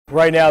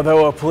Right now,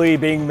 though, a plea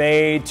being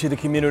made to the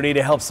community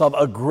to help solve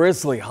a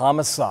grisly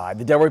homicide.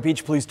 The Delray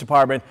Beach Police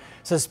Department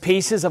says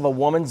pieces of a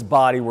woman's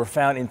body were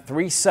found in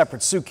 3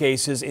 separate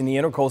suitcases in the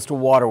Intercoastal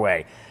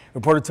Waterway.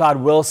 Reporter Todd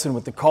Wilson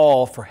with the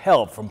call for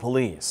help from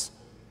police.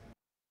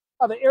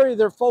 The area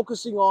they're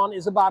focusing on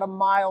is about a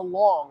mile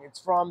long. It's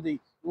from the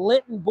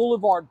Linton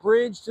Boulevard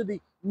Bridge to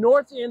the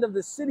north end of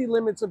the city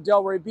limits of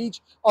Delray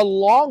Beach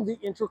along the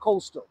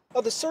Intercoastal.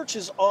 Now, the search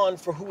is on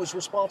for who was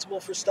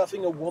responsible for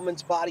stuffing a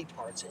woman's body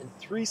parts in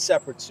 3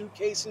 separate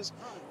suitcases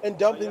and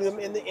dumping them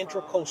in the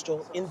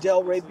Intercoastal in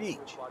Delray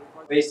Beach.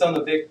 Based on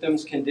the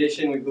victim's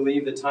condition, we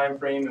believe the time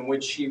frame in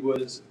which she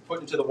was put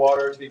into the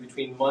water to be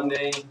between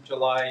Monday,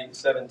 July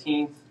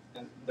 17th,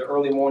 and the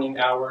early morning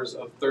hours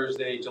of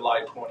Thursday,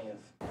 July 20th.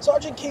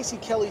 Sergeant Casey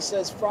Kelly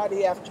says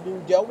Friday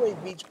afternoon,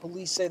 Delray Beach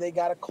police say they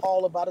got a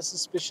call about a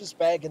suspicious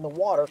bag in the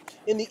water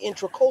in the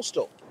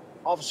Intercoastal.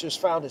 Officers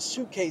found a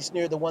suitcase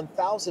near the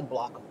 1000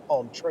 block of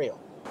Palm Trail.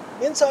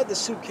 Inside the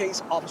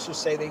suitcase, officers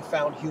say they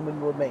found human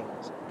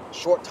remains. A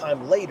short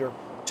time later,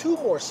 2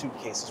 more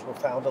suitcases were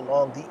found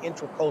along the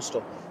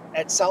Intercoastal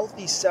at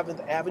Southeast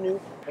 7th Avenue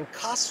and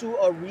Kasu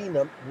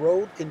Arena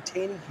Road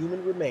containing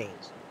human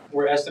remains.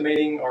 We're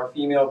estimating our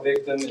female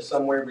victim is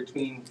somewhere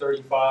between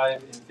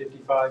 35 and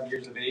 55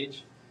 years of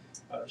age.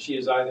 She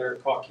is either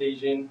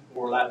Caucasian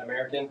or Latin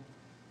American.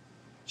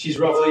 She's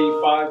roughly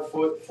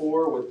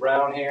 5'4" with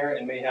brown hair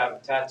and may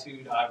have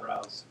tattooed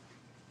eyebrows.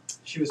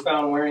 She was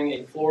found wearing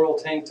a floral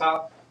tank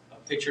top,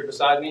 pictured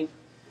beside me,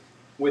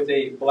 with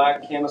a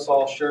black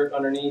camisole shirt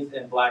underneath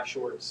and black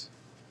shorts.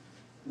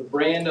 The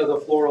brand of the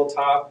floral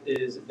top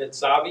is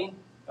Betsavi,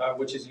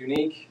 which is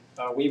unique,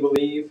 we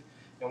believe,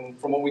 and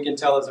from what we can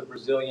tell is a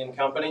Brazilian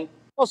company.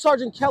 Well,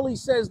 Sergeant Kelly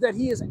says that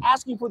he is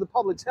asking for the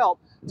public's help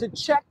to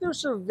check their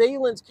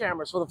surveillance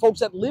cameras for the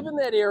folks that live in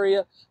that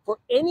area for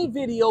any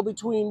video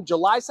between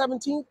July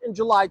 17th and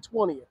July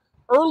 20th,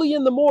 early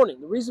in the morning.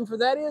 The reason for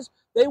that is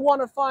they want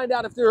to find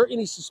out if there are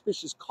any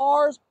suspicious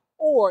cars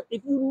or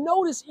if you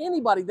notice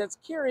anybody that's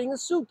carrying a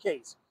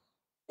suitcase.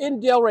 In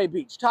Delray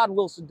Beach, Todd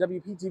Wilson,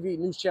 WPTV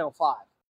News Channel 5.